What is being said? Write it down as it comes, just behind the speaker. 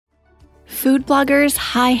Food bloggers,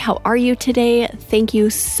 hi, how are you today? Thank you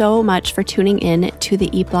so much for tuning in to the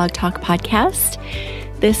Eat Blog Talk podcast.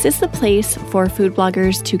 This is the place for food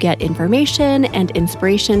bloggers to get information and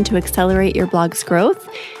inspiration to accelerate your blog's growth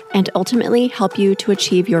and ultimately help you to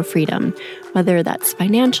achieve your freedom, whether that's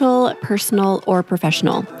financial, personal, or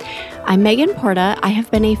professional. I'm Megan Porta. I have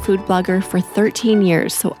been a food blogger for 13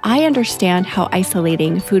 years, so I understand how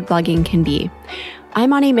isolating food blogging can be.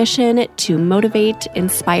 I'm on a mission to motivate,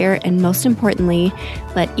 inspire, and most importantly,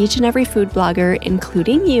 let each and every food blogger,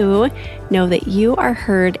 including you, know that you are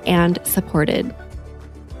heard and supported.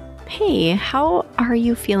 Hey, how are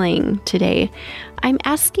you feeling today? I'm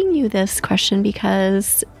asking you this question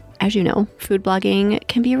because, as you know, food blogging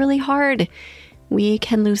can be really hard. We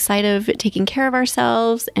can lose sight of taking care of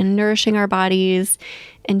ourselves and nourishing our bodies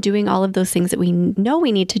and doing all of those things that we know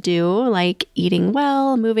we need to do, like eating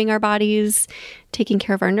well, moving our bodies, taking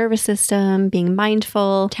care of our nervous system, being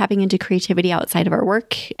mindful, tapping into creativity outside of our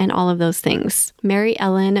work, and all of those things.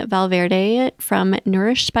 Ellen Valverde from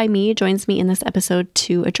Nourish by Me joins me in this episode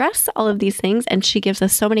to address all of these things, and she gives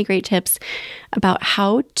us so many great tips about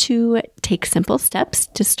how to take simple steps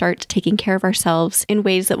to start taking care of ourselves in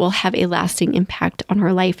ways that will have a lasting impact on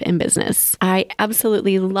our life and business. I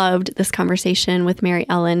absolutely loved this conversation with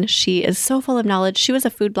Ellen. She is so full of knowledge. She was a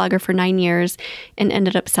food blogger for 9 years and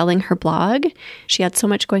ended up selling her blog. She had so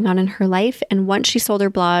much going on in her life. And once she sold her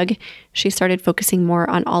blog, she started focusing more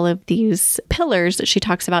on all of these pillars that she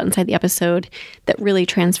talks about inside the episode that really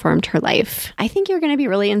transformed her life. I think you're going to be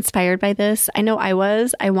really inspired by this. I know I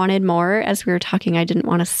was. I wanted more. As we were talking, I didn't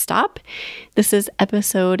want to stop. This is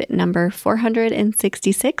episode number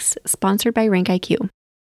 466, sponsored by RankIQ.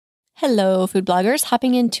 Hello, food bloggers.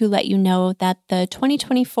 Hopping in to let you know that the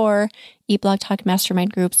 2024 Eat Blog Talk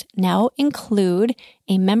Mastermind groups now include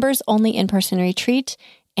a members-only in-person retreat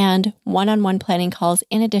and one-on-one planning calls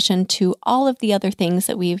in addition to all of the other things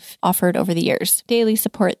that we've offered over the years. Daily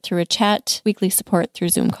support through a chat, weekly support through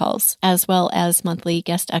Zoom calls, as well as monthly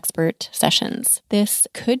guest expert sessions. This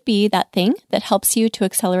could be that thing that helps you to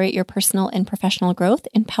accelerate your personal and professional growth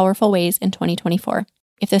in powerful ways in 2024.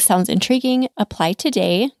 If this sounds intriguing, apply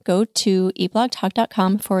today. Go to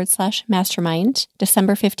eatblogtalk.com/mastermind.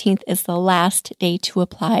 December 15th is the last day to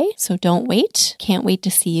apply, so don't wait. Can't wait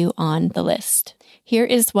to see you on the list. Here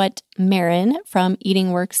is what Maren from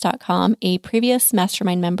eatingworks.com, a previous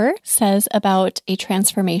mastermind member, says about a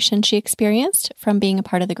transformation she experienced from being a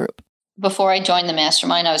part of the group. Before I joined the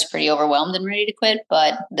mastermind, I was pretty overwhelmed and ready to quit,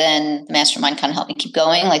 but then the mastermind kind of helped me keep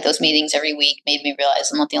going. Like those meetings every week made me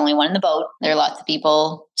realize I'm not the only one in the boat. There are lots of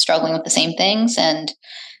people struggling with the same things. And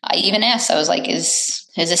I even asked, I was like, is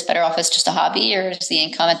this better off as just a hobby, or is the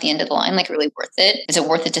income at the end of the line like really worth it? Is it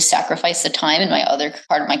worth it to sacrifice the time in my other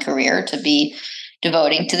part of my career to be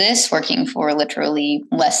devoting to this, working for literally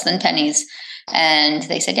less than pennies? And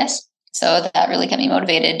they said yes. So that really kept me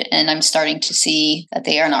motivated. And I'm starting to see that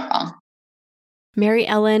they are not wrong.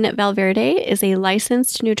 Ellen Valverde is a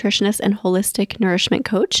licensed nutritionist and holistic nourishment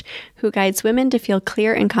coach who guides women to feel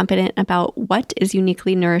clear and confident about what is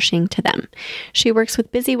uniquely nourishing to them. She works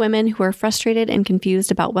with busy women who are frustrated and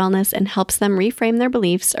confused about wellness and helps them reframe their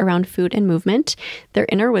beliefs around food and movement, their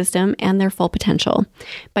inner wisdom, and their full potential.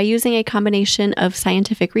 By using a combination of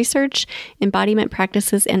scientific research, embodiment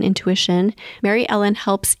practices, and intuition, Ellen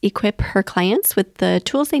helps equip her clients with the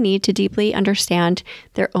tools they need to deeply understand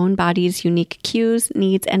their own body's unique cues,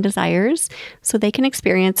 needs, and desires so they can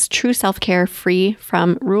experience true self-care free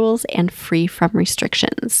from rules and free from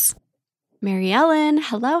restrictions. Ellen,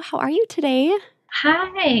 hello, how are you today?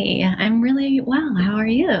 Hi, I'm really well. How are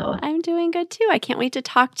you? I'm doing good too. I can't wait to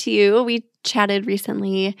talk to you. We chatted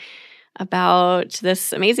recently about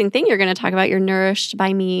this amazing thing you're going to talk about, your Nourished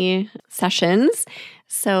by Me sessions.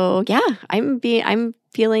 So yeah, I'm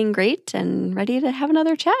feeling great and ready to have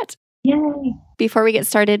another chat. Yay. Before we get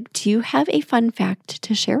started, do you have a fun fact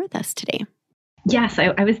to share with us today? Yes,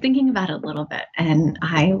 I was thinking about it a little bit, and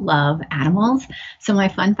I love animals. So my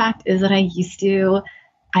fun fact is that I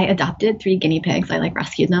adopted 3 guinea pigs. I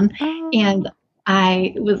rescued them. Oh. And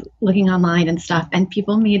I was looking online and stuff, and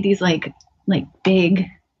people made these like big,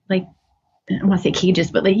 I don't want to say cages,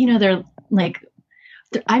 but they're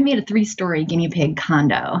I made a 3-story guinea pig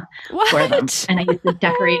condo for them, and I used to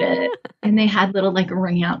decorate it. And they had little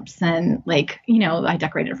ramps and I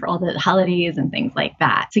decorated for all the holidays and things like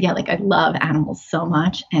that. So yeah, I love animals so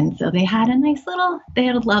much. And so they had a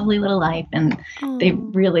lovely little life, and they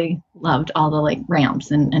really loved all the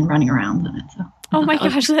ramps and running around with it. So. Oh my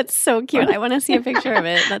gosh, that's so cute. I want to see a picture of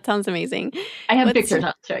it. That sounds amazing. I have pictures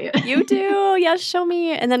I'll show you. You do? Yes, show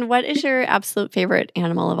me. And then what is your absolute favorite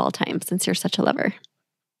animal of all time, since you're such a lover?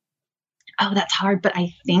 Oh, that's hard, but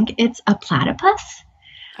I think it's a platypus.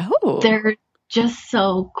 Oh, They're just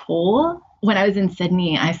so cool. When I was in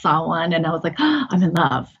Sydney, I saw one and I was like, oh, I'm in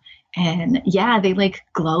love. And yeah, they like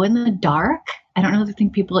glow in the dark. I don't know if I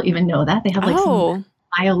think people even know that. They have like some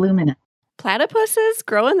bioluminescence. Platypuses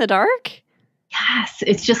grow in the dark? Yes,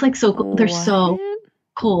 it's just like so cool. They're so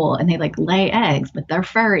cool and they like lay eggs, but they're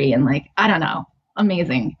furry and like, I don't know,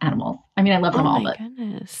 amazing animals. I mean, I love them all, but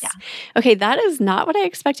goodness. Yeah. Okay, that is not what I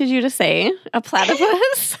expected you to say, a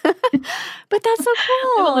platypus. But that's so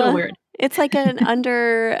cool. I'm a little weird. It's like an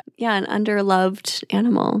underloved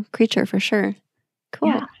animal creature for sure. Cool.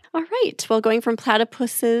 Yeah. All right. Well, going from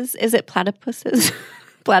platypuses, is it platypuses?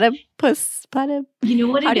 Platypus. You know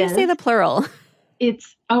what How do you say the plural?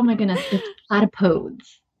 It's, oh my goodness, it's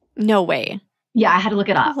platypodes. No way. Yeah, I had to look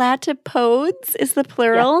it up. Platypodes is the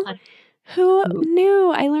plural? Yeah, Who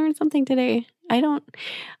knew? I learned something today.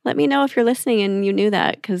 Let me know if you're listening and you knew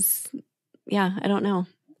that because, I don't know.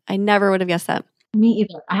 I never would have guessed that. Me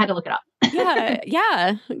either. I had to look it up.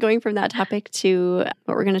 Yeah. Going from that topic to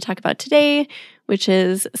what we're going to talk about today, which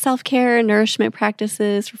is self-care, nourishment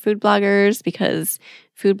practices for food bloggers, because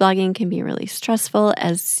food blogging can be really stressful,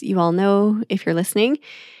 as you all know if you're listening.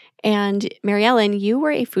 And Mary Ellen, you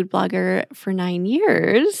were a food blogger for 9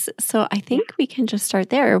 years. So I think we can just start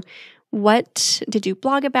there. What did you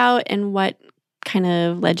blog about and what kind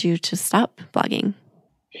of led you to stop blogging?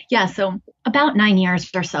 Yeah, so about 9 years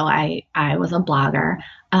or so, I was a blogger.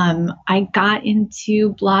 I got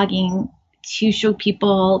into blogging to show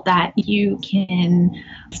people that you can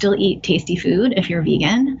still eat tasty food if you're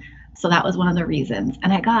vegan. So that was one of the reasons.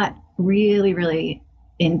 And I got really, really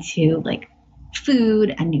into like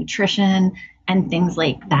food and nutrition and things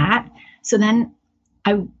like that. So then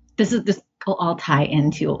this will all tie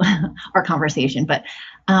into our conversation, but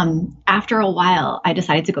after a while, I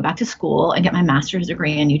decided to go back to school and get my master's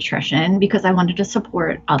degree in nutrition because I wanted to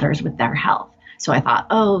support others with their health. So I thought,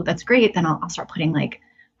 oh, that's great. Then I'll start putting like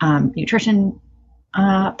nutrition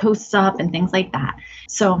posts up and things like that.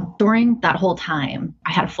 So during that whole time,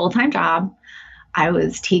 I had a full-time job. I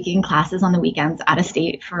was taking classes on the weekends out of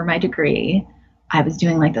state for my degree. I was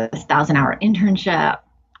doing like this 1,000-hour internship.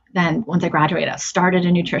 Then once I graduated, I started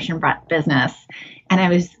a nutrition business. And I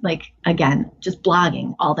was like, again, just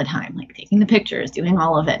blogging all the time, like taking the pictures, doing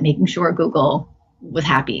all of it, making sure Google was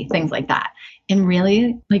happy, things like that. And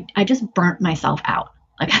really, like, I just burnt myself out.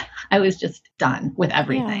 Like I was just done with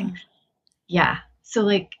everything. Yeah. So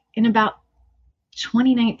like in about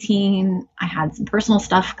 2019, I had some personal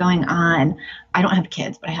stuff going on. I don't have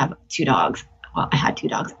kids, but I have 2 dogs. Well, I had 2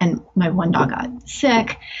 dogs and my one dog got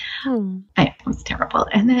sick. It was terrible.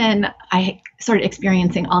 And then I started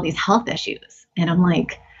experiencing all these health issues. And I'm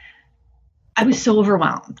like, I was so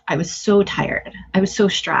overwhelmed. I was so tired. I was so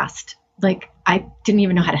stressed. Like I didn't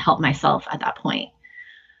even know how to help myself at that point.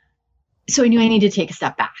 So I knew I needed to take a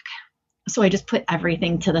step back. So I just put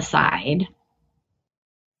everything to the side.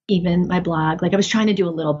 Even my blog, like I was trying to do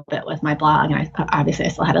a little bit with my blog, and I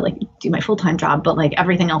still had to like do my full-time job, but like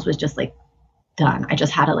everything else was just like done. I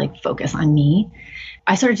just had to like focus on me.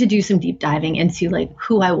 I started to do some deep diving into like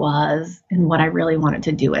who I was and what I really wanted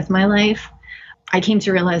to do with my life. I came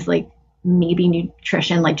to realize like maybe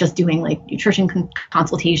nutrition, like just doing like nutrition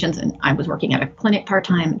consultations, and I was working at a clinic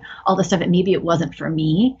part-time, all this stuff, and maybe it wasn't for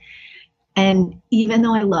me. And even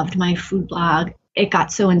though I loved my food blog, it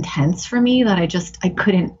got so intense for me that I just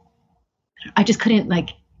couldn't like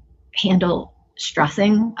handle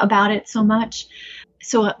stressing about it so much.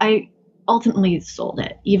 So I ultimately sold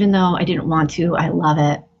it, even though I didn't want to. I love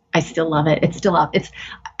it. I still love it. It's still up.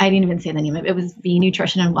 I didn't even say the name of it. It was the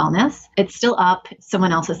Nutrition and Wellness. It's still up.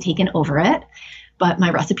 Someone else has taken over it, but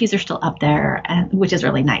my recipes are still up there, which is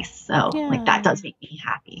really nice. So like that does make me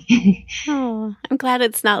happy. Oh, I'm glad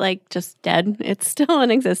it's not like just dead. It's still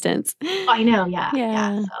in existence. I know.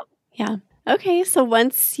 Yeah. Yeah. Okay. So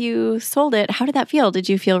once you sold it, how did that feel? Did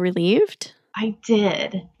you feel relieved? I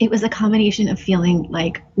did. It was a combination of feeling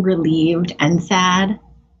like relieved and sad.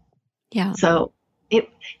 Yeah. So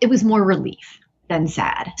it was more relief than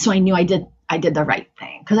sad. So I knew I did the right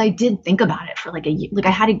thing because I did think about it for like a year. Like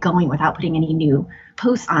I had it going without putting any new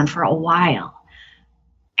posts on for a while.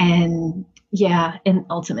 And and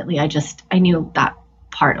ultimately I knew that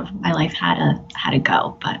part of my life had to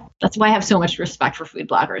go. But that's why I have so much respect for food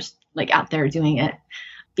bloggers like out there doing it,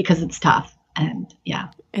 because it's tough. And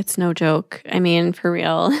it's no joke. I mean, for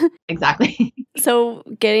real. Exactly. So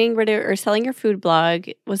getting rid of or selling your food blog,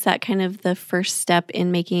 was that kind of the first step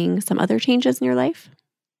in making some other changes in your life?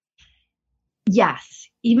 Yes.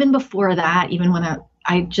 Even before that, even when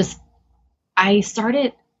I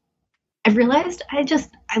started I realized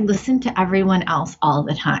I listened to everyone else all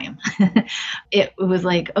the time. It was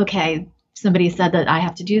like, okay, somebody said that I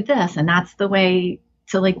have to do this and that's the way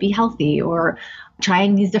to like be healthy, or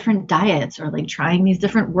trying these different diets, or like trying these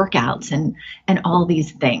different workouts and all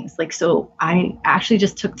these things. Like, so I actually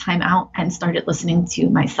just took time out and started listening to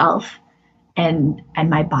myself and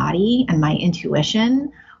my body and my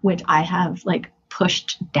intuition, which I have like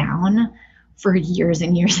pushed down for years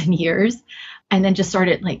and years and years. And then just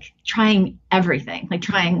started like trying everything, like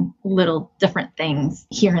trying little different things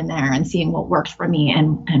here and there and seeing what works for me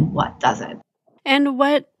and what doesn't. And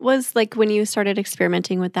what was like when you started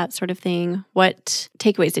experimenting with that sort of thing, what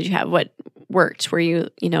takeaways did you have? What worked? Were you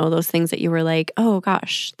those things that you were like, oh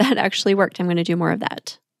gosh, that actually worked. I'm going to do more of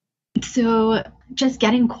that. So just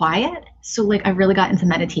getting quiet. So like I really got into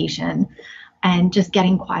meditation, and just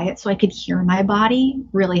getting quiet so I could hear my body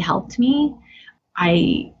really helped me.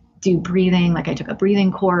 I do breathing, like I took a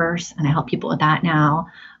breathing course and I help people with that now.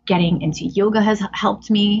 Getting into yoga has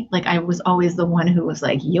helped me. Like I was always the one who was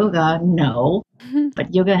like, yoga, no,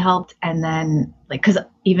 but yoga helped. And then like, cause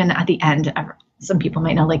even at the end, some people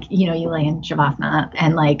might know, like, you lay in Shavasana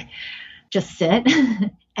and like just sit.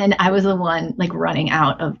 And I was the one like running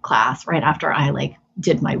out of class right after I like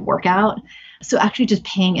did my workout. So actually just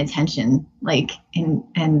paying attention, like,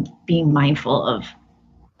 and being mindful of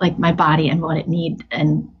like my body and what it needs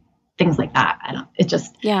and things like that.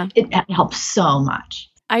 It helps so much.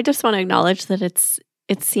 I just want to acknowledge that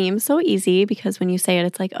it seems so easy, because when you say it,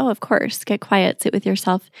 it's like, oh, of course, get quiet, sit with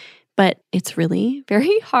yourself. But it's really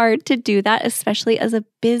very hard to do that, especially as a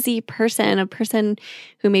busy person, a person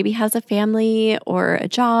who maybe has a family or a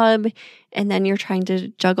job, and then you're trying to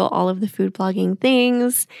juggle all of the food blogging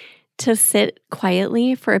things. To sit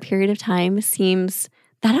quietly for a period of time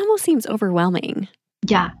almost seems overwhelming.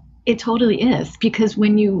 Yeah, it totally is. Because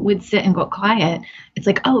when you would sit and go quiet, it's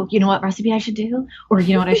like, oh, you know what recipe I should do? Or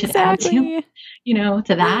you know what I should add to,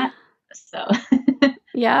 to that. So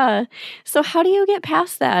yeah. So how do you get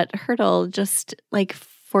past that hurdle? Just like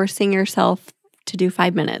forcing yourself to do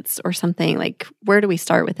 5 minutes or something? Like, where do we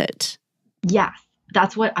start with it? Yeah,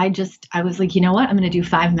 that's what I was like, you know what? I'm going to do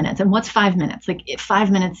 5 minutes. And what's 5 minutes? Like 5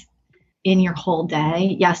 minutes in your whole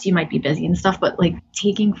day. Yes, you might be busy and stuff, but like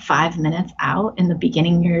taking 5 minutes out in the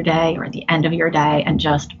beginning of your day or at the end of your day and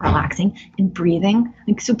just relaxing and breathing.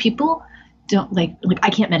 Like, so people don't like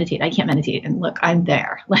I can't meditate. And look, I'm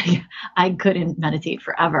there. Like I couldn't meditate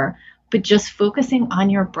forever, but just focusing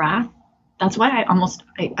on your breath. That's why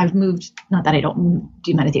I've moved, not that I don't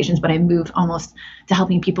do meditations, but I moved almost to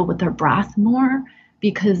helping people with their breath more,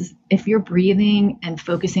 because if you're breathing and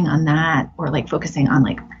focusing on that, or like focusing on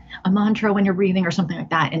like a mantra when you're breathing or something like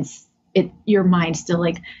that, and your mind still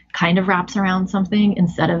like kind of wraps around something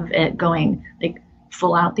instead of it going like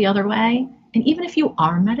full out the other way. And even if you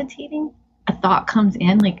are meditating, a thought comes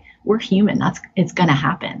in, like we're human, it's going to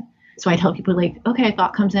happen. So I tell people like, okay, a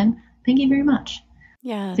thought comes in, thank you very much.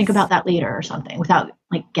 Yeah. Think about that later or something, without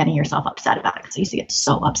like getting yourself upset about it. Because I used to get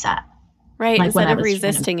so upset. Right. Like instead of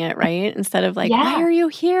resisting it, right? Instead of like, Yeah. why are you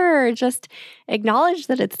here? Just acknowledge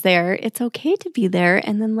that it's there. It's okay to be there,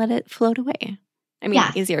 and then let it float away. I mean,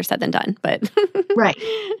 easier said than done, but right.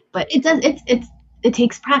 But it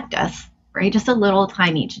takes practice, right? Just a little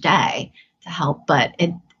time each day to help, but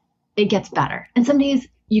it gets better. And some days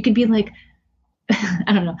you could be like,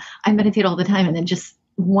 I don't know, I meditate all the time, and then just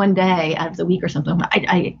one day out of the week or something,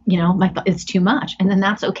 it's too much. And then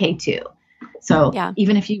that's okay too. So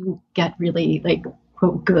even if you get really like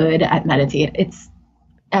quote good at meditate, it's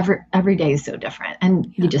every day is so different,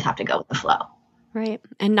 and you just have to go with the flow. Right.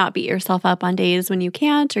 And not beat yourself up on days when you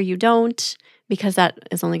can't or you don't, because that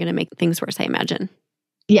is only going to make things worse, I imagine.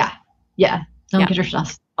 Yeah. Yeah. Don't get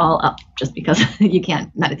yourself all up just because you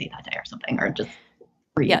can't meditate that day or something, or just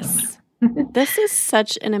breathe. Yes. This is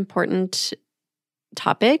such an important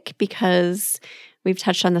topic, because we've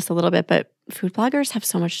touched on this a little bit, but food bloggers have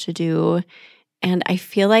so much to do. And I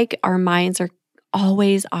feel like our minds are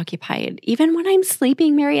always occupied. Even when I'm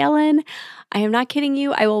sleeping, Mary Ellen, I am not kidding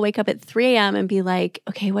you. I will wake up at 3 a.m. and be like,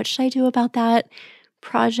 okay, what should I do about that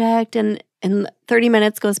project? And 30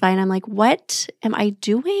 minutes goes by and I'm like, what am I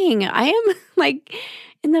doing? I am like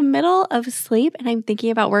in the middle of sleep and I'm thinking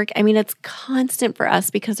about work. I mean, it's constant for us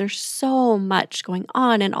because there's so much going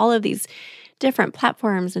on and all of these different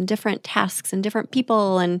platforms and different tasks and different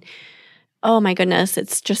people. And oh my goodness,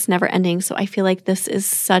 it's just never ending. So I feel like this is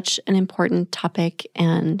such an important topic,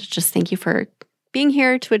 and just thank you for being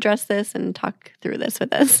here to address this and talk through this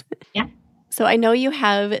with us. Yeah. So I know you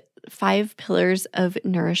have 5 pillars of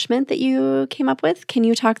nourishment that you came up with. Can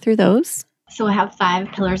you talk through those? So I have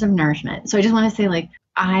 5 pillars of nourishment. So I just want to say, like,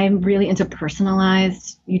 I'm really into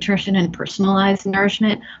personalized nutrition and personalized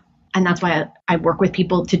nourishment. And that's why I work with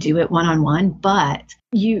people to do it one-on-one. But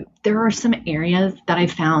there are some areas that I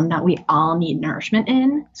found that we all need nourishment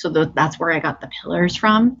in. So that's where I got the pillars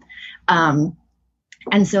from. And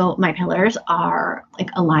so my pillars are like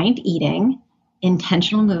aligned eating,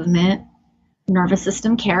 intentional movement, nervous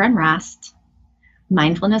system care and rest,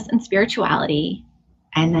 mindfulness and spirituality,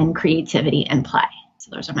 and then creativity and play. So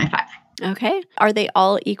those are my 5. Okay. Are they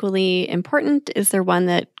all equally important? Is there one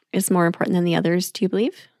that is more important than the others, do you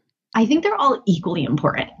believe? I think they're all equally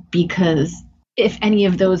important, because if any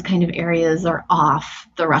of those kind of areas are off,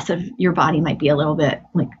 the rest of your body might be a little bit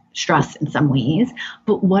like stressed in some ways.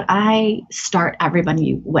 But what I start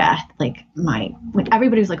everybody with,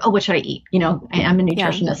 everybody's like, oh, what should I eat? I'm a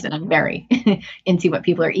nutritionist and I'm very into what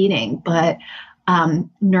people are eating. But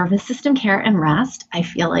nervous system care and rest, I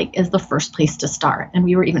feel like, is the first place to start. And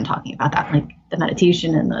we were even talking about that, like the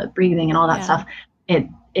meditation and the breathing and all that stuff.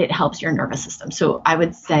 It helps your nervous system. So I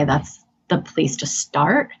would say that's the place to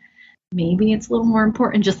start. Maybe it's a little more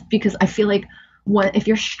important just because I feel like if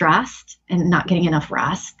you're stressed and not getting enough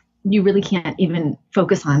rest, you really can't even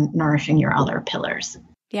focus on nourishing your other pillars.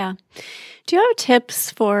 Yeah. Do you have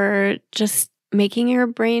tips for just making your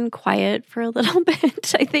brain quiet for a little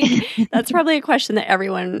bit? I think that's probably a question that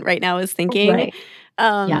everyone right now is thinking.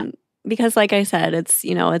 Right. Because like I said, it's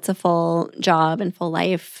a full job and full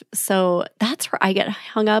life. So that's where I get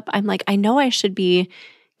hung up. I'm like, I know I should be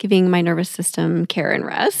giving my nervous system care and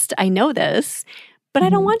rest. I know this, but I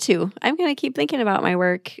don't want to. I'm going to keep thinking about my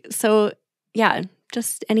work. So yeah,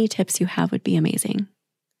 just any tips you have would be amazing.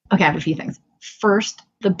 Okay, I have a few things. First,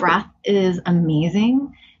 the breath is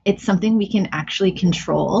amazing. It's something we can actually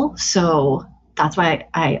control. So that's why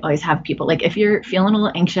I always have people, like, if you're feeling a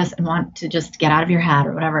little anxious and want to just get out of your head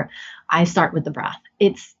or whatever, I start with the breath.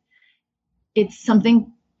 It's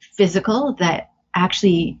something physical that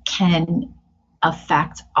actually can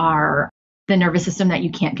affect the nervous system that you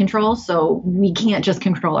can't control. So we can't just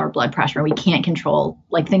control our blood pressure. We can't control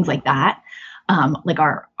like things like that. Like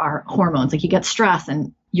our hormones, like you get stress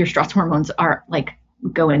and your stress hormones are like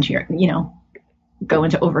go into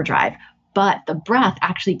overdrive. But the breath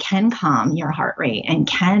actually can calm your heart rate and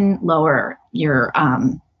can lower your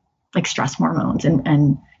like stress hormones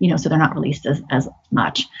and so they're not released as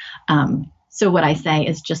much. So what I say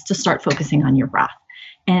is just to start focusing on your breath.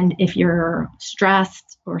 And if you're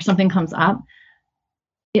stressed or something comes up,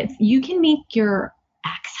 if you can make your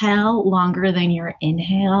exhale longer than your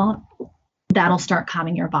inhale, that'll start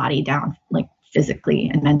calming your body down, like physically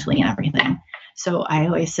and mentally and everything. So I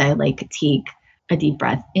always say, like, take a deep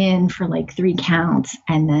breath in for like 3 counts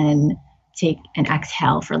and then take an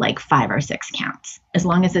exhale for like 5 or 6 counts. As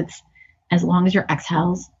long as your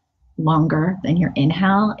exhale's longer than your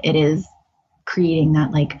inhale, it is creating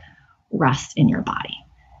that like rest in your body.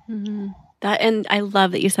 Mm-hmm. And I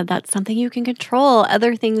love that you said that's something you can control.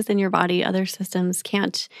 Other things in your body, other systems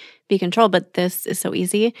can't be controlled, but this is so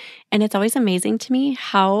easy. And it's always amazing to me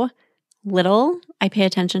how little I pay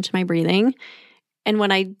attention to my breathing. And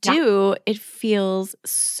when I do, it feels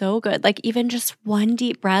so good. Like even just one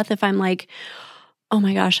deep breath, if I'm like, oh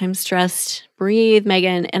my gosh, I'm stressed, breathe,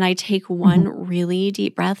 Megan. And I take one really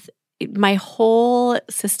deep breath, my whole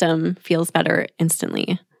system feels better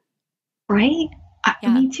instantly. Right?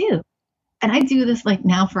 Me too. And I do this like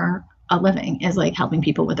now for a living, is like helping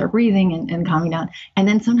people with their breathing and calming down. And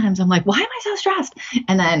then sometimes I'm like, why am I so stressed?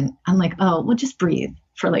 And then I'm like, oh, well, just breathe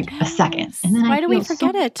for like a second. And then why do we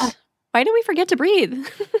forget it? Why do we forget to breathe?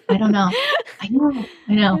 I don't know. I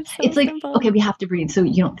know. It's like, simple. Okay, we have to breathe. So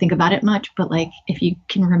you don't think about it much, but like, if you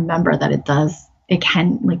can remember that it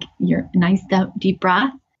can, like your nice deep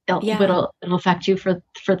breath, it'll affect you for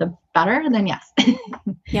the better, then yes.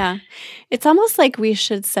 Yeah. It's almost like we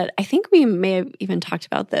should I think we may have even talked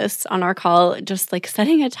about this on our call, just like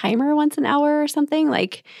setting a timer once an hour or something,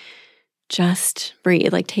 like just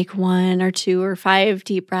breathe, like take 1 or 2 or 5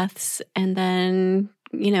 deep breaths and then,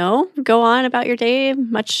 go on about your day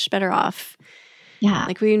much better off. Yeah.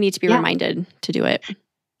 Like we need to be reminded to do it.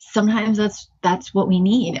 Sometimes that's what we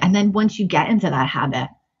need. And then once you get into that habit,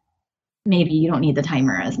 maybe you don't need the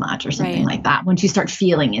timer as much or something like that. Once you start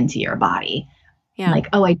feeling into your body, like,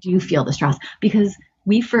 oh, I do feel the stress, because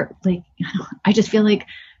I just feel like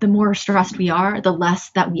the more stressed we are, the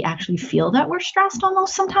less that we actually feel that we're stressed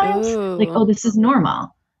almost sometimes. Ooh. Like, oh, this is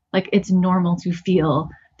normal. Like it's normal to feel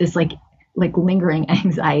this like lingering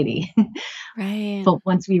anxiety. Right. But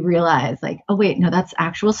once we realize like, oh wait, no, that's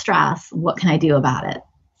actual stress. What can I do about it?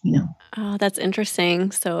 Oh, that's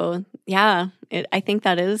interesting. So yeah, I think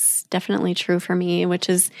that is definitely true for me, which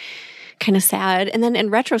is kind of sad. And then in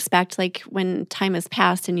retrospect, like when time has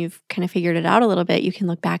passed and you've kind of figured it out a little bit, you can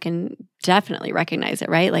look back and definitely recognize it,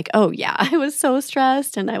 right? Like, oh yeah, I was so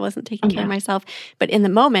stressed and I wasn't taking care of myself. But in the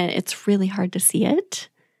moment, it's really hard to see it.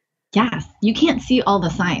 Yes. You can't see all the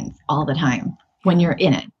signs all the time when you're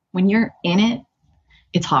in it. When you're in it,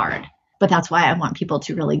 it's hard. But that's why I want people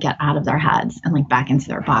to really get out of their heads and like back into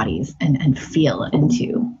their bodies and feel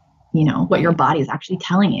into, what your body is actually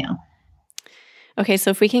telling you. Okay, so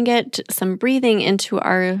if we can get some breathing into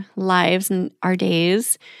our lives and our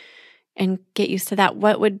days and get used to that,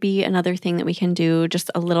 what would be another thing that we can do,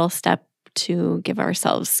 just a little step to give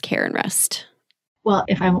ourselves care and rest? Well,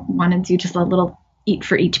 if I want to do just a little eat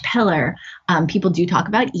for each pillar, people do talk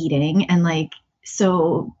about eating. And like,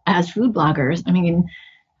 so as food bloggers, I mean,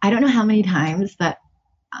 I don't know how many times that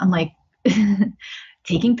I'm like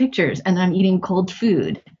taking pictures and I'm eating cold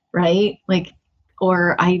food, right? Like,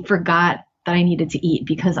 or I forgot that I needed to eat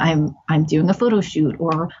because I'm doing a photo shoot,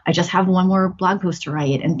 or I just have one more blog post to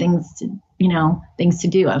write and things to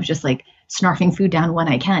do. I was just like snarfing food down when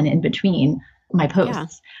I can in between my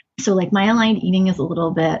posts. Yeah. So like my aligned eating is a little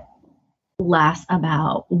bit less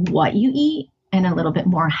about what you eat and a little bit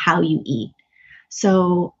more how you eat.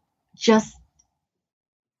 So just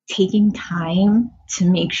taking time to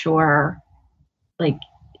make sure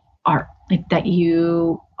that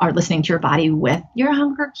you are listening to your body with your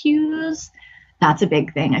hunger cues. That's a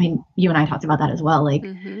big thing. I mean, you and I talked about that as well. Like,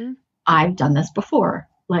 I've done this before.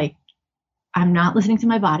 Like, I'm not listening to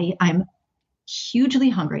my body. I'm hugely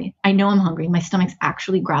hungry. I know I'm hungry. My stomach's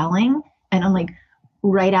actually growling. And I'm like,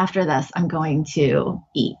 right after this, I'm going to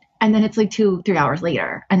eat. And then it's like 2-3 hours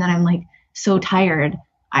later. And then I'm like so tired,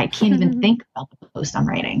 I can't even think about the post I'm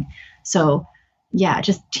writing. So yeah,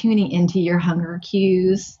 just tuning into your hunger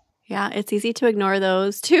cues. Yeah, it's easy to ignore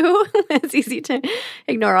those too. It's easy to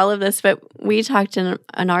ignore all of this, but we talked in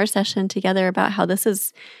our session together about how this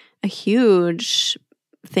is a huge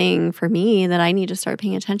thing for me that I need to start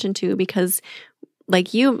paying attention to, because I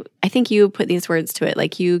think you put these words to it,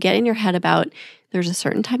 like you get in your head about there's a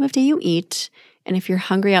certain time of day you eat, and if you're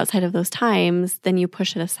hungry outside of those times, then you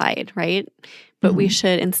push it aside, right? But we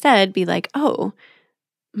should instead be like, oh,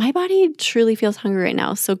 my body truly feels hungry right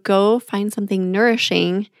now, so go find something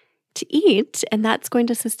nourishing to eat, and that's going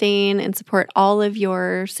to sustain and support all of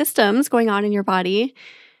your systems going on in your body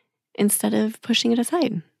instead of pushing it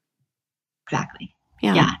aside. Exactly.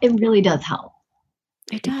 Yeah. Yeah, it really does help.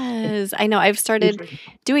 It does. I know I've started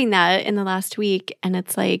doing that in the last week, and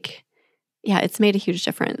it's like, yeah, it's made a huge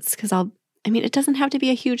difference because it doesn't have to be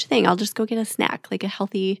a huge thing. I'll just go get a snack, like a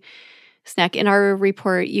healthy snack. In our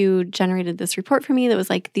report, you generated this report for me that was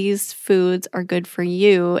like, these foods are good for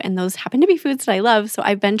you. And those happen to be foods that I love. So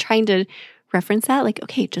I've been trying to reference that, like,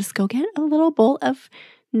 okay, just go get a little bowl of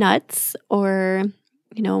nuts or,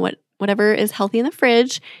 whatever is healthy in the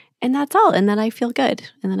fridge. And that's all. And then I feel good.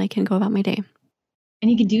 And then I can go about my day.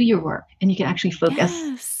 And you can do your work and you can actually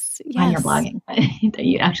focus on your blogging that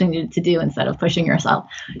you actually needed to do instead of pushing yourself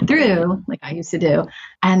through like I used to do.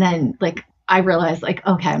 And then like, I realized like,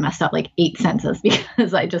 okay, I messed up like 8 sentences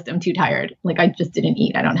because I just am too tired. Like I just didn't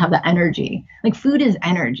eat. I don't have the energy. Like food is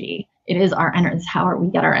energy. It is our energy. It's how we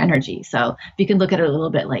get our energy. So you can look at it a little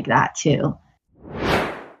bit like that too.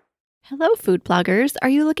 Hello, food bloggers. Are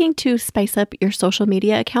you looking to spice up your social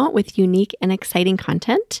media account with unique and exciting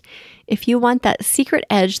content? If you want that secret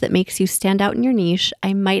edge that makes you stand out in your niche,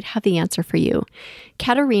 I might have the answer for you.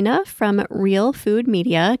 Katarina from Real Food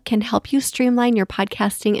Media can help you streamline your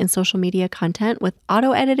podcasting and social media content with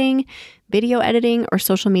auto editing, video editing, or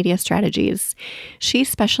social media strategies. She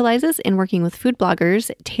specializes in working with food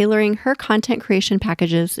bloggers, tailoring her content creation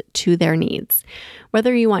packages to their needs.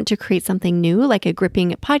 Whether you want to create something new, like a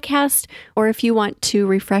gripping podcast, or if you want to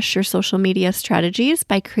refresh your social media strategies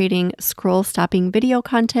by creating scroll-stopping video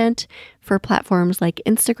content for platforms like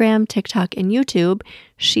Instagram, TikTok, and YouTube,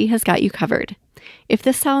 she has got you covered. If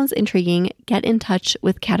this sounds intriguing, get in touch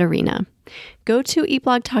with Katarina. Go to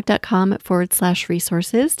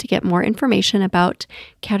eatblogtalk.com/resources to get more information about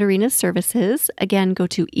Katarina's services. Again, go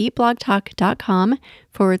to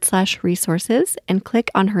eatblogtalk.com/resources and click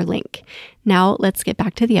on her link. Now let's get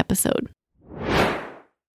back to the episode.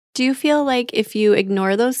 Do you feel like if you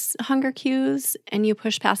ignore those hunger cues and you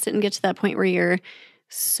push past it and get to that point where you're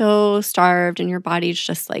so starved and your body's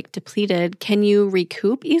just like depleted, can you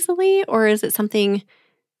recoup easily? Or is it something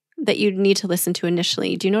that you need to listen to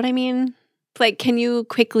initially? Do you know what I mean? Like, can you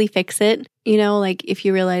quickly fix it? Like if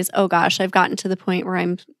you realize, oh gosh, I've gotten to the point where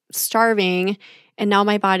I'm starving and now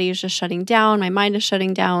my body is just shutting down, my mind is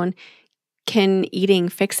shutting down. Can eating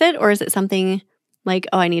fix it? Or is it something like,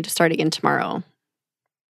 oh, I need to start again tomorrow?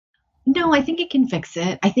 No, I think it can fix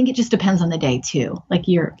it. I think it just depends on the day too. Like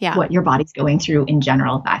Yeah. what your body's going through in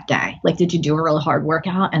general that day. Like, did you do a really hard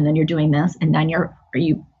workout and then you're doing this and then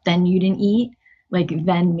then you didn't eat? Like,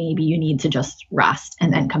 then maybe you need to just rest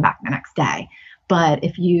and then come back the next day. But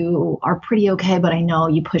if you are pretty okay, but I know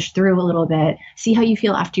you push through a little bit, see how you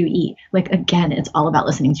feel after you eat. Like, again, it's all about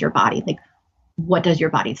listening to your body. Like, what does your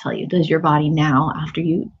body tell you? Does your body now, after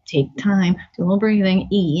you take time, do a little breathing,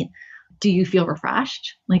 eat, do you feel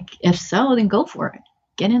refreshed? Like, if so, then go for it.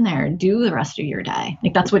 Get in there, do the rest of your day.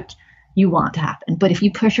 Like, that's what you want to happen. But if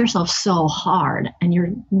you push yourself so hard and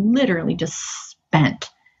you're literally just spent,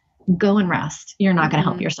 go and rest. You're not going to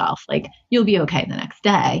help yourself. Like, you'll be okay the next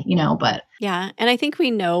day, but. Yeah. And I think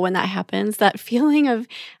we know when that happens, that feeling of,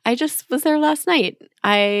 I just was there last night.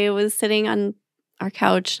 I was sitting on our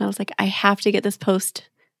couch and I was like, I have to get this post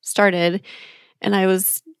started. And I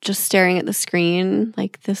was just staring at the screen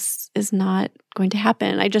like, this is not going to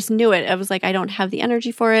happen. I just knew it. I was like, I don't have the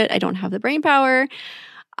energy for it. I don't have the brain power.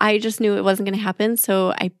 I just knew it wasn't going to happen.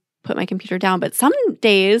 So I put my computer down. But some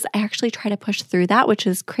days I actually try to push through that, which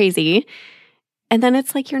is crazy. And then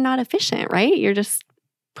it's like you're not efficient, right? You're just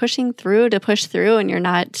pushing through to push through and you're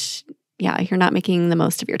not making the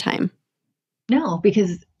most of your time. No,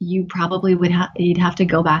 because you probably you'd have to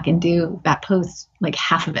go back and do that post, like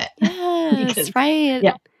half of it. Yes, right.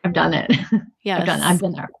 Yeah, I've done it. Yes. I've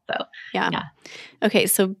been there. So yeah. Okay,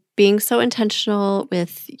 so being so intentional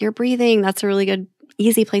with your breathing, that's a really good,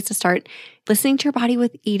 easy place to start. Listening to your body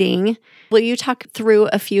with eating. Will you talk through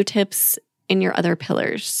a few tips in your other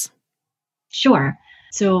pillars? Sure.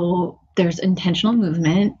 So there's intentional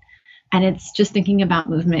movement. And it's just thinking about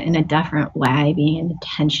movement in a different way, being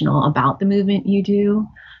intentional about the movement you do.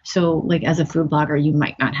 So like as a food blogger, you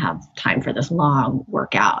might not have time for this long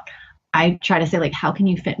workout. I try to say like, how can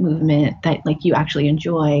you fit movement that like you actually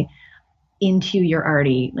enjoy into your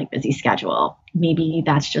already like busy schedule? Maybe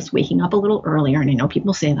that's just waking up a little earlier. And I know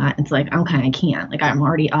people say that. It's like, okay, I can't. Like I'm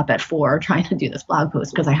already up at 4 trying to do this blog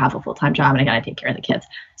post because I have a full-time job and I got to take care of the kids.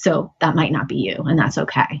 So that might not be you, and that's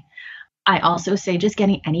okay. I also say just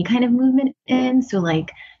getting any kind of movement in. So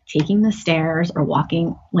like taking the stairs or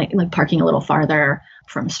walking, like parking a little farther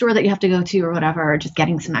from a store that you have to go to or whatever, just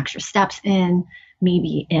getting some extra steps in.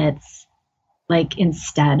 Maybe it's like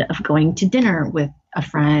instead of going to dinner with a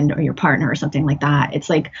friend or your partner or something like that, it's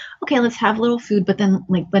like, okay, let's have a little food, but then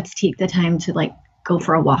like, let's take the time to like go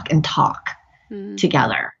for a walk and talk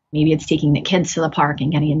together. Maybe it's taking the kids to the park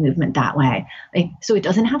and getting a movement that way. Like, so it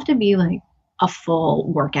doesn't have to be like a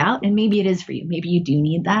full workout, and maybe it is for you. Maybe you do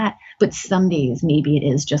need that, but some days maybe it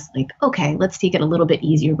is just like, okay, let's take it a little bit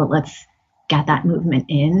easier, but let's get that movement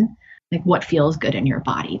in. Like what feels good in your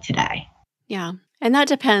body today. Yeah. And that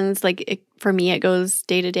depends. Like for me, it goes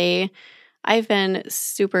day to day. I've been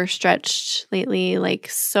super stretched lately. Like,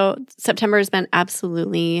 so September has been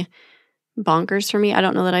absolutely bonkers for me. I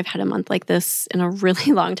don't know that I've had a month like this in a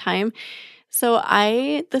really long time. So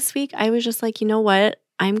this week I was just like, you know what?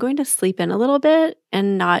 I'm going to sleep in a little bit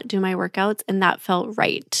and not do my workouts. And that felt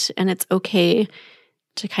right. And it's okay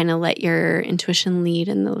to kind of let your intuition lead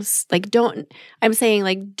in those. Like, don't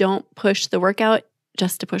push the workout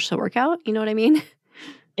just to push the workout. You know what I mean?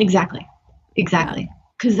 Exactly.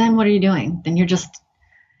 Because then what are you doing? Then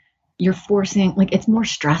you're forcing, like it's more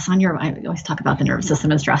stress on I always talk about the nervous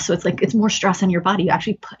system as stress. So it's like, it's more stress on your body. You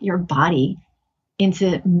actually put your body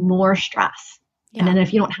into more stress. Yeah. And then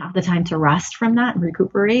if you don't have the time to rest from that and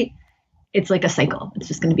recuperate, it's like a cycle. It's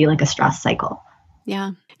just going to be like a stress cycle.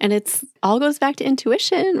 Yeah. And it's all goes back to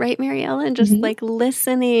intuition, right, Mary Ellen? Just like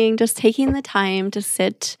listening, just taking the time to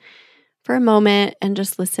sit for a moment and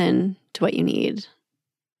just listen to what you need.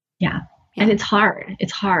 Yeah. And it's hard.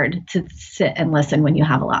 It's hard to sit and listen when you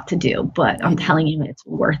have a lot to do, but I'm telling you, it's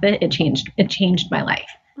worth it. It changed my life.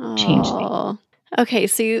 Changed me. Okay,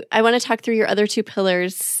 so I want to talk through your other two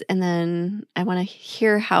pillars, and then I want to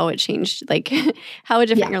hear how it changed, like how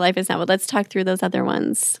different your life is now. But let's talk through those other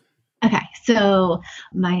ones. Okay, so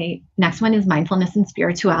my next one is mindfulness and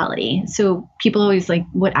spirituality. So people always like,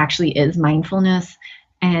 what actually is mindfulness?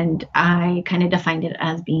 And I kind of defined it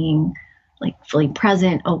as being like fully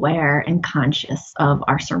present, aware, and conscious of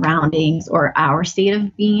our surroundings or our state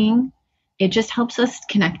of being. It just helps us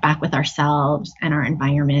connect back with ourselves and our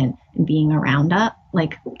environment and being around us,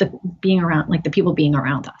 like the people being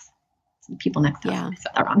around us, the people next to us. I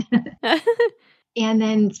said that wrong. And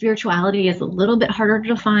then spirituality is a little bit harder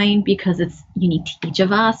to define because it's unique to each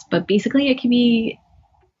of us, but basically it can be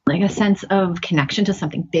like a sense of connection to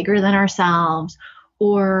something bigger than ourselves,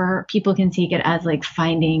 or people can take it as like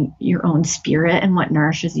finding your own spirit and what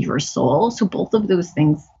nourishes your soul. So both of those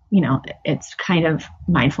things, it's kind of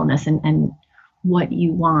mindfulness and what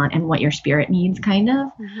you want and what your spirit needs, kind of.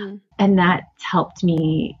 Mm-hmm. And that's helped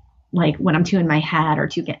me, like when I'm too in my head or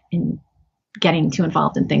getting too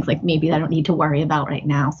involved in things like maybe I don't need to worry about right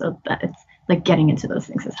now. So that it's like getting into those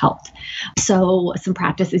things has helped. So some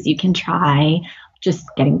practices you can try, just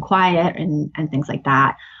getting quiet and things like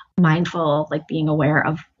that. Mindful, like being aware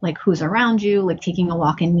of like who's around you, like taking a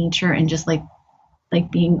walk in nature and just like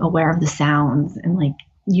being aware of the sounds and like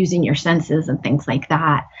using your senses and things like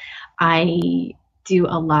that. I do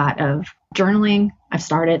a lot of journaling. I've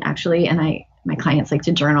started actually, and my clients like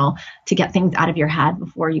to journal to get things out of your head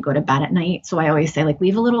before you go to bed at night. So I always say, like,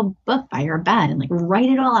 leave a little book by your bed and like write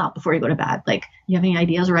it all out before you go to bed. Like, you have any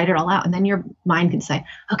ideas, write it all out. And then your mind can say,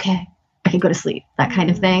 okay, I can go to sleep, that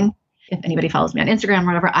kind of thing. If anybody follows me on Instagram or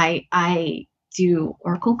whatever, I do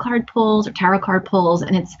oracle card pulls or tarot card pulls.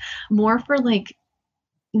 And it's more for like,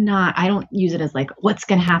 I don't use it as like, what's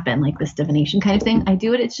going to happen, like this divination kind of thing. I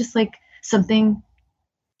do it. It's just like something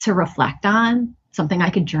to reflect on, something I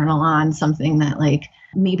could journal on, something that like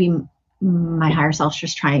maybe my higher self's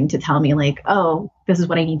just trying to tell me like, oh, this is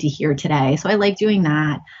what I need to hear today. So I like doing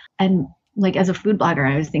that. And like as a food blogger,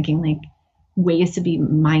 I was thinking like ways to be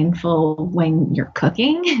mindful when you're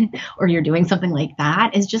cooking or you're doing something like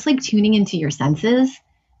that is just like tuning into your senses.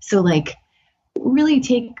 So like really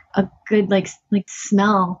take a good like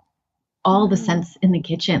smell all the scents in the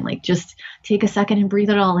kitchen, like just take a second and breathe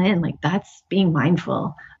it all in. Like that's being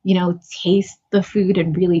mindful, you know, taste the food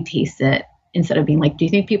and really taste it instead of being like, do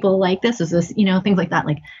you think people like this? Is this, you know, things like that,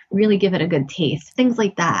 like really give it a good taste, things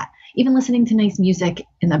like that. Even listening to nice music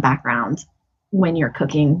in the background when you're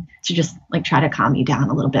cooking to just like try to calm you down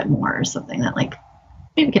a little bit more or something that like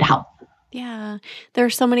maybe could help. Yeah. There are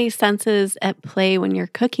so many senses at play when you're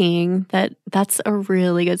cooking that's a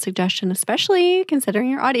really good suggestion, especially considering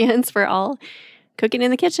your audience. We're all cooking in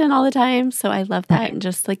the kitchen all the time. So I love that. Right. And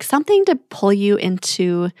just like something to pull you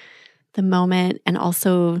into the moment and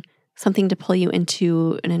also something to pull you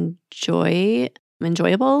into an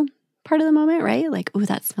enjoyable part of the moment, right? Like, oh,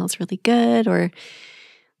 that smells really good. Or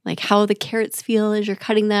like how the carrots feel as you're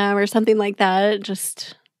cutting them or something like that. It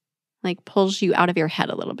just like pulls you out of your head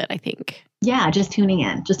a little bit, I think. Yeah, just tuning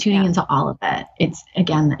into all of it. It's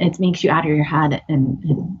again, it makes you out of your head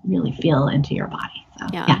and really feel into your body. So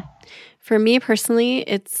yeah. For me personally,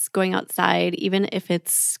 it's going outside, even if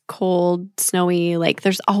it's cold, snowy, like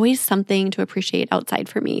there's always something to appreciate outside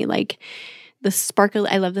for me. Like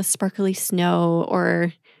I love the sparkly snow,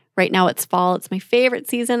 or right now it's fall. It's my favorite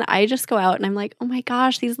season. I just go out and I'm like, oh my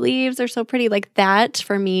gosh, these leaves are so pretty. Like that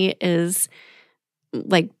for me is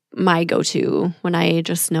like my go-to when I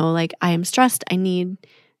just know like I am stressed. I need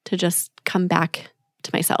to just come back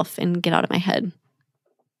to myself and get out of my head.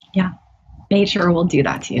 Yeah. Nature will do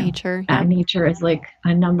that to you. Nature. Yeah. Nature is like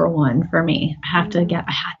a number one for me. I have to get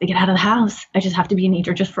out of the house. I just have to be in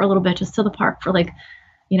nature just for a little bit, just to the park for like,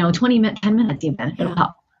 20 minutes, 10 minutes even. It'll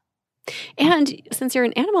help. And since you're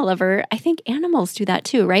an animal lover, I think animals do that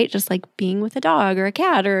too, right? Just like being with a dog or a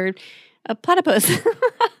cat or a platypus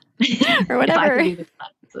or whatever.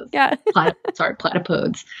 Yeah.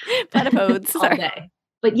 Platypodes. Platypodes. All day.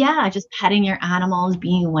 But yeah, just petting your animals,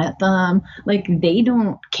 being with them. Like they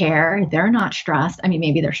don't care. They're not stressed. I mean,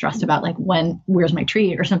 maybe they're stressed about like where's my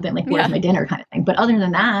treat or something, like where's my dinner kind of thing. But other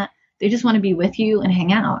than that, they just want to be with you and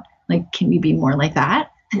hang out. Like, can we be more like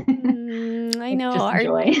that? I know. Just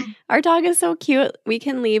enjoy. Our dog is so cute. We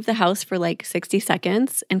can leave the house for like 60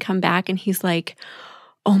 seconds and come back and he's like,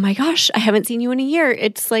 oh my gosh, I haven't seen you in a year.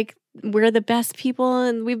 It's like, we're the best people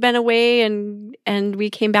and we've been away and we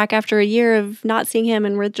came back after a year of not seeing him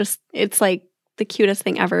and it's like the cutest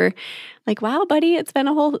thing ever. Like, wow, buddy, it's been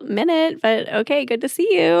a whole minute, but okay, good to see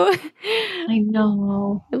you. I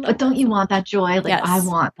know. But don't you want that joy? Like yes. I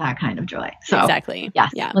want that kind of joy. So exactly.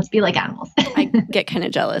 Yes. Yeah. Let's be like animals. I get kind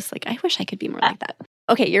of jealous. Like, I wish I could be more like that.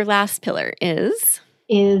 Okay. Your last pillar is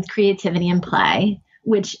creativity and play,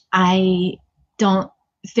 which I don't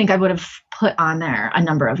think I would have put on there a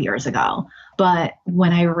number of years ago. But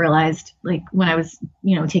when I realized, like when I was,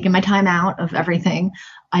 taking my time out of everything,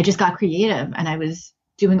 I just got creative and I was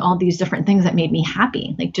doing all these different things that made me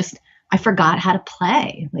happy. Like I forgot how to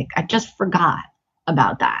play. Like I just forgot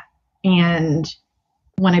about that. And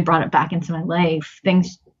when I brought it back into my life,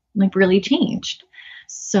 things like really changed.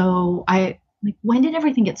 So when did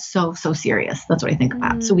everything get so serious? That's what I think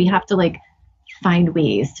about. So we have to like find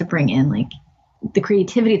ways to bring in like the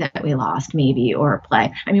creativity that we lost maybe, or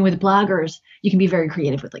play. I mean, with bloggers, you can be very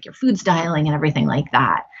creative with like your food styling and everything like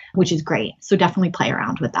that, which is great. So definitely play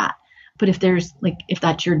around with that. But if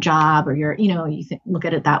that's your job or your, look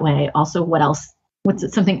at it that way. Also, what's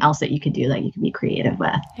something else that you could do that you can be creative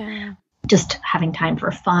with? Yeah. just having time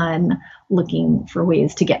for fun, looking for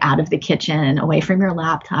ways to get out of the kitchen, away from your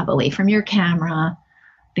laptop, away from your camera,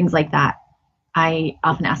 things like that. I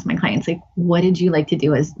often ask my clients, like, what did you like to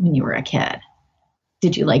do as when you were a kid?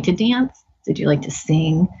 Did you like to dance? Did you like to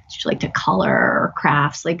sing? Did you like to color or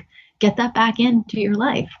crafts? Like, get that back into your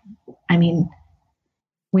life. I mean,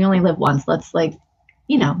 we only live once. Let's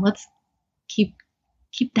let's keep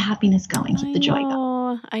the happiness going, keep the joy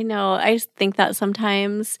going. I know. I just think that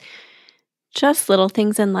sometimes just little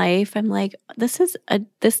things in life, I'm like, this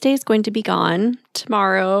day is going to be gone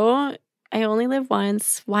tomorrow. I only live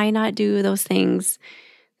once. Why not do those things?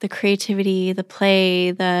 The creativity, the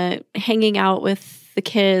play, the hanging out with the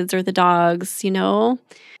kids or the dogs,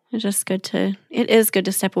 It's just it is good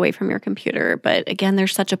to step away from your computer. But again,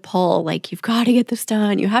 there's such a pull, like, you've got to get this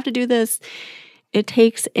done. You have to do this. It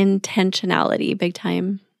takes intentionality big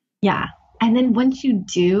time. Yeah. And then once you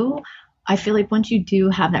do, I feel like once you do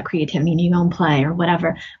have that creativity and you go and play or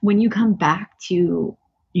whatever, when you come back to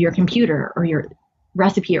your computer or your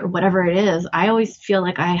recipe or whatever it is, I always feel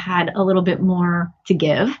like I had a little bit more to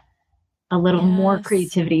give, a little more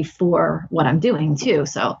creativity for what I'm doing too.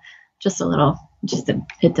 So it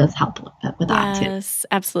does help a little bit with that too. Yes,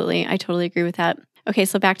 absolutely. I totally agree with that. Okay,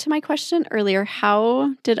 so back to my question earlier,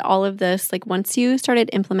 how did all of this, like once you started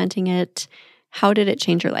implementing it, how did it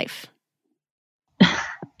change your life?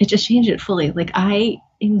 It just changed it fully. Like, I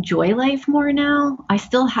enjoy life more now. I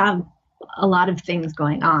still have a lot of things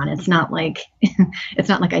going on. It's not like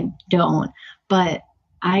I don't, but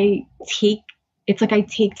I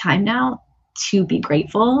take time now to be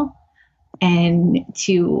grateful and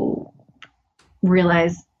to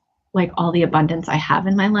realize like all the abundance I have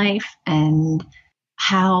in my life and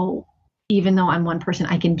how even though I'm one person,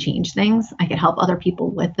 I can change things. I could help other people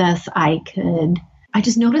with this. I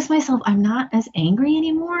just notice myself, I'm not as angry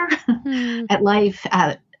anymore at life,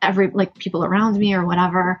 at people around me or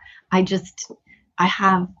whatever. I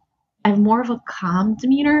have more of a calm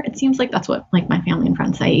demeanor. It seems like that's what like my family and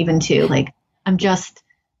friends say even too. Like, I'm just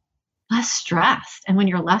less stressed. And when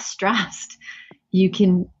you're less stressed, you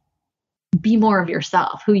can be more of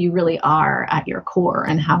yourself, who you really are at your core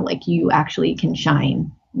and how like you actually can shine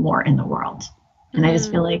more in the world. And I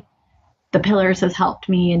just feel like the pillars has helped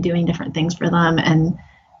me in doing different things for them and,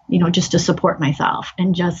 just to support myself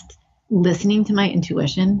and just listening to my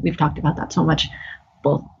intuition. We've talked about that so much,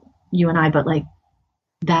 both you and I, but like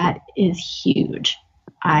that is huge.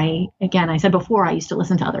 I said before, I used to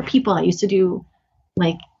listen to other people. I used to do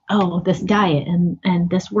like, this diet and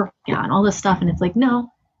this workout and all this stuff. And it's like, no,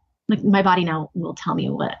 like my body now will tell me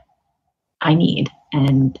what I need.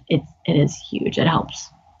 And it is huge. It helps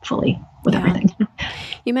fully with everything.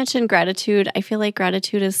 You mentioned gratitude. I feel like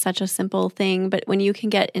gratitude is such a simple thing, but when you can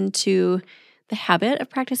get into the habit of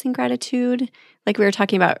practicing gratitude, like we were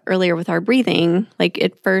talking about earlier with our breathing, like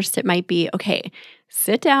at first it might be, okay,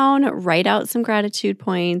 sit down, write out some gratitude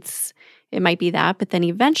points. It might be that, but then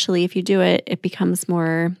eventually if you do it, it becomes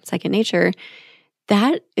more second nature.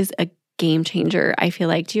 That is a game changer, I feel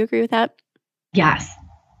like. Do you agree with that? Yes.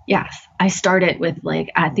 I started with like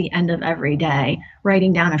at the end of every day,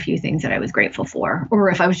 writing down a few things that I was grateful for. Or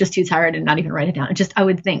if I was just too tired and not even write it down, I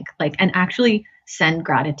would think like, and actually send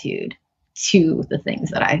gratitude to the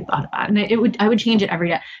things that I thought about. And I would change it every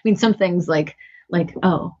day. I mean, some things like,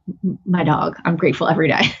 oh, my dog, I'm grateful every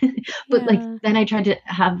day. But like, then I tried to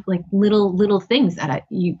have like little things that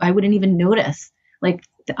I wouldn't even notice. Like,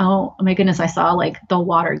 oh my goodness, I saw like the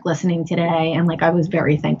water glistening today. And like, I was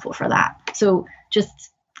very thankful for that. So just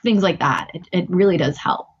things like that. It really does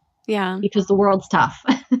help. Yeah. Because the world's tough.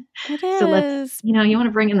 It is. So let's, you want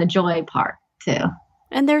to bring in the joy part too.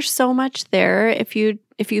 And there's so much there. If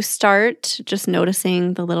you start just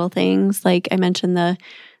noticing the little things, like I mentioned the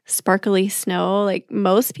sparkly snow, like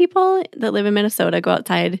most people that live in Minnesota go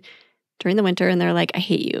outside during the winter and they're like, I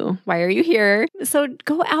hate you. Why are you here? So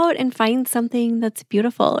go out and find something that's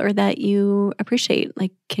beautiful or that you appreciate.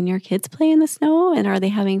 Like, can your kids play in the snow and are they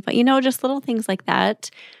having fun? Just little things like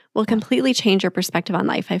that will completely change your perspective on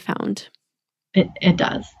life, I found. It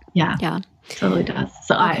does. Yeah. Yeah. Totally does.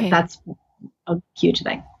 So that's a huge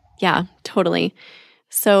thing. Yeah, totally.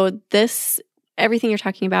 So everything you're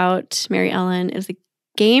talking about, Mary Ellen, is a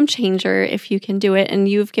game changer if you can do it. And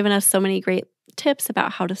you've given us so many great tips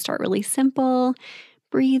about how to start really simple,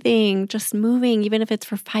 breathing, just moving, even if it's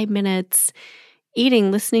for 5 minutes, eating,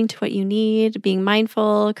 listening to what you need, being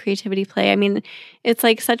mindful, creativity, play. I mean, it's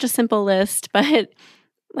like such a simple list, but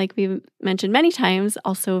like we've mentioned many times,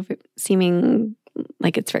 also seeming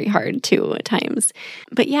like it's very hard too at times.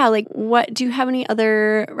 But yeah, like do you have any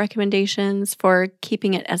other recommendations for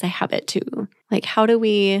keeping it as a habit too? Like how do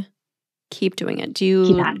we keep doing it? Do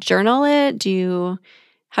keep you at it. journal it?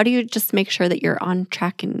 How do you just make sure that you're on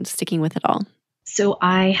track and sticking with it all? So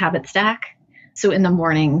I habit stack. So in the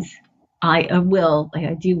mornings, I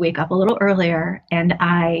do wake up a little earlier, and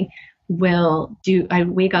I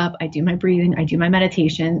wake up, I do my breathing, I do my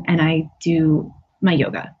meditation, and I do my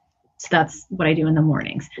yoga. So that's what I do in the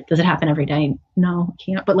mornings. Does it happen every day? No,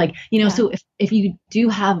 can't. But so if you do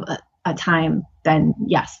have a time, then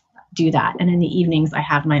yes, do that. And in the evenings, I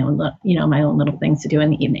have my own little things to do in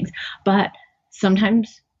the evenings. But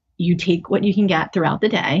sometimes you take what you can get throughout the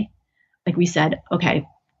day. Like we said, okay,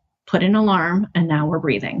 put an alarm and now we're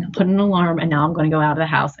breathing. Put an alarm and now I'm going to go out of the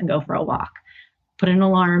house and go for a walk. Put an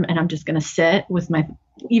alarm and I'm just going to sit with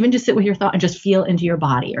your thought and just feel into your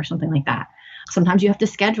body or something like that. Sometimes you have to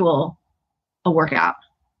schedule a workout.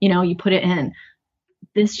 You put it in.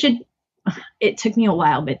 It took me a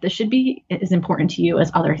while, but this should be as important to you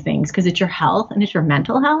as other things because it's your health and it's your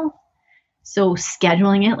mental health. So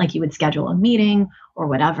scheduling it like you would schedule a meeting or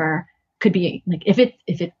whatever could be like, if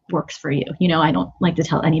it works for you. I don't like to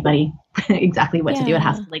tell anybody exactly what to do. It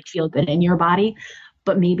has to feel good in your body.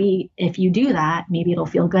 But maybe if you do that, maybe it'll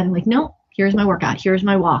feel good. And no, here's my workout. Here's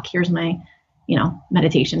my walk. Here's my,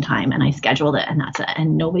 meditation time. And I scheduled it and that's it.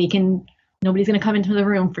 And nobody's going to come into the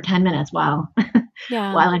room for 10 minutes while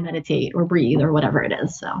I meditate or breathe or whatever it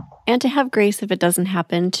is. So, and to have grace if it doesn't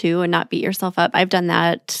happen too, and not beat yourself up. I've done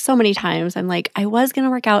that so many times. I'm like, I was going to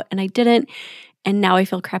work out and I didn't. And now I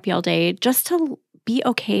feel crappy all day, just to be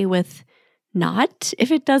okay with not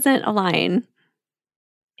if it doesn't align.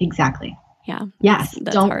 Exactly. Yeah. Yes.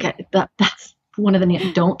 That's hard. That's one of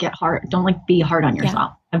the, don't get hard. Don't be hard on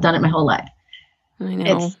yourself. Yeah. I've done it my whole life. I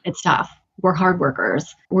know. It's tough. We're hard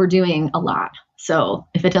workers. We're doing a lot. So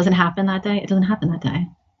if it doesn't happen that day, it doesn't happen that day.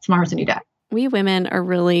 Tomorrow's a new day. We women are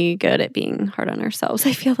really good at being hard on ourselves,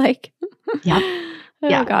 I feel like. Yeah.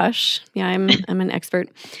 Oh gosh. Yeah, I'm an expert.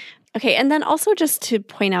 Okay. And then also just to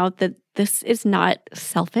point out that this is not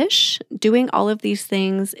selfish. Doing all of these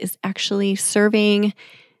things is actually serving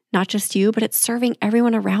not just you, but it's serving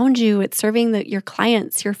everyone around you. It's serving your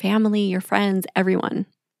clients, your family, your friends, everyone.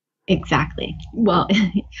 Exactly. Well,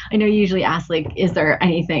 I know you usually ask, is there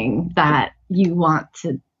anything that you want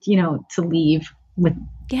to leave with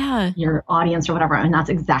your audience or whatever? And that's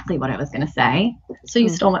exactly what I was going to say. So you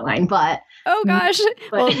stole my line, but... Oh gosh.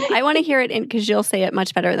 Well, I want to hear it because you'll say it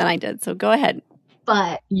much better than I did. So go ahead.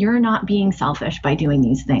 But you're not being selfish by doing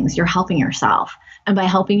these things. You're helping yourself. And by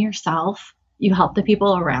helping yourself, you help the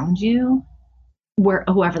people around you,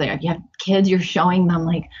 whoever they are. If you have kids, you're showing them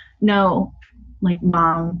no,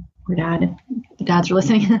 mom or dad, if the dads are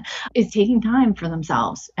listening, is taking time for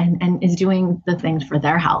themselves and is doing the things for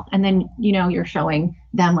their health. And then, you're showing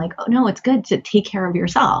them oh no, it's good to take care of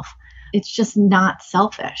yourself. It's just not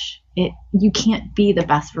selfish. You can't be the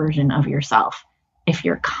best version of yourself if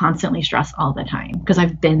you're constantly stressed all the time. Because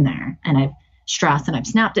I've been there and I've stressed and I've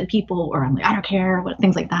snapped at people or I'm I don't care,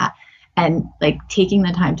 things like that. And taking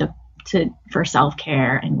the time for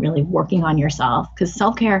self-care and really working on yourself, because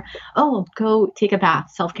self-care, go take a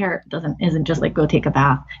bath. Self-care isn't just go take a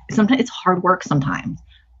bath. Sometimes it's hard work sometimes,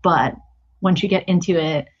 but once you get into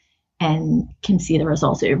it and can see the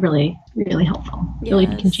results, it really, really helpful. Yes. Really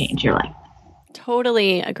can change your life.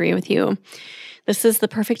 Totally agree with you. This is the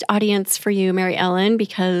perfect audience for you, Mary Ellen,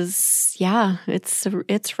 because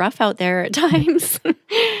it's rough out there at times.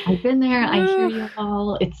 I've been there. I hear you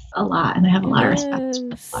all. It's a lot, and I have a lot of respect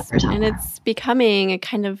for bloggers. And it's becoming a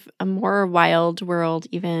kind of a more wild world.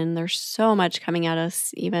 Even there's so much coming at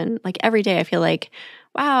us. Even every day, I feel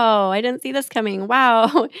wow, I didn't see this coming.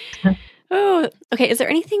 Wow. Oh, okay. Is there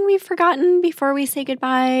anything we've forgotten before we say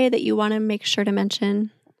goodbye that you want to make sure to mention?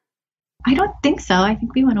 I don't think so. I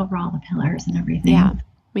think we went over all the pillars and everything. Yeah,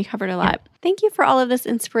 we covered a lot. Yeah. Thank you for all of this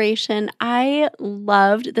inspiration. I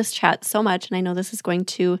loved this chat so much, and I know this is going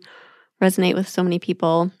to resonate with so many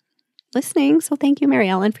people listening. So thank you, Mary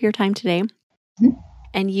Ellen, for your time today. Mm-hmm.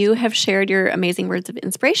 And you have shared your amazing words of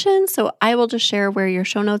inspiration. So I will just share where your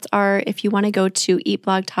show notes are. If you want to go to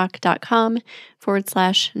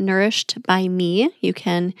eatblogtalk.com/nourished by me, you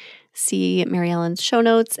can see Mary Ellen's show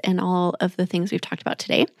notes and all of the things we've talked about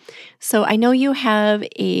today. So I know you have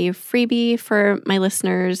a freebie for my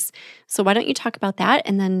listeners. So why don't you talk about that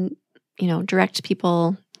and then, direct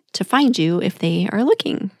people to find you if they are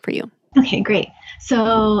looking for you. Okay, great.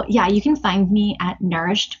 So you can find me at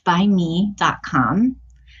nourishedbyme.com.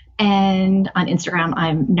 And on Instagram,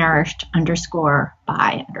 I'm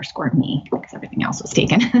nourished_by_me because everything else was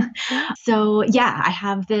taken. So I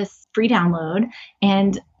have this free download,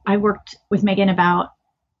 and I worked with Megan about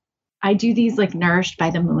I do these like nourished by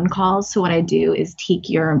the moon calls. So what I do is take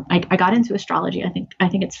I got into astrology. I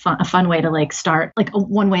think it's a fun way to like start, like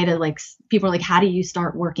one way to like, people are like, how do you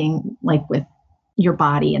start working like with your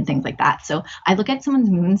body and things like that. So I look at someone's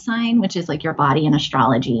moon sign, which is like your body in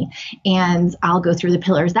astrology, and I'll go through the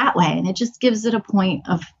pillars that way. And it just gives it a point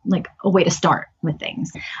of like a way to start with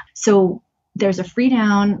things. So there's a free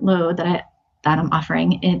download that I'm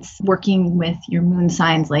offering. It's working with your moon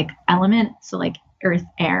signs, like element. So like earth,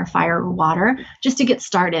 air, fire, water, just to get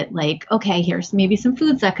started. Like, okay, here's maybe some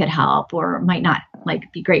foods that could help or might not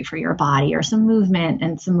like be great for your body, or some movement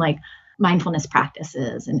and some like mindfulness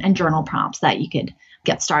practices and journal prompts that you could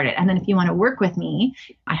get started. And then if you want to work with me,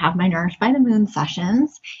 I have my Nourish by the Moon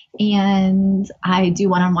sessions, and I do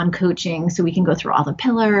one-on-one coaching so we can go through all the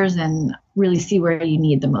pillars and really see where you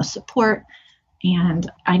need the most support. And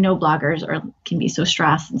I know bloggers can be so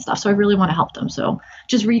stressed and stuff, so I really want to help them. So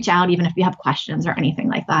just reach out, even if you have questions or anything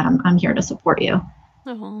like that. I'm here to support you.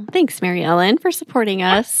 Oh, thanks, Mary Ellen, for supporting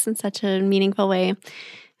us in such a meaningful way.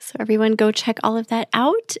 So everyone go check all of that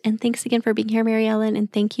out. And thanks again for being here, Mary Ellen.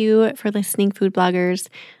 And thank you for listening, food bloggers.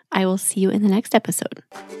 I will see you in the next episode.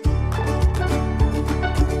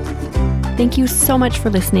 Thank you so much for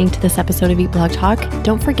listening to this episode of Eat Blog Talk.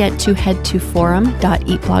 Don't forget to head to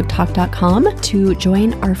forum.eatblogtalk.com to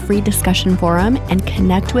join our free discussion forum and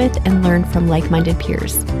connect with and learn from like-minded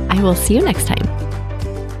peers. I will see you next time.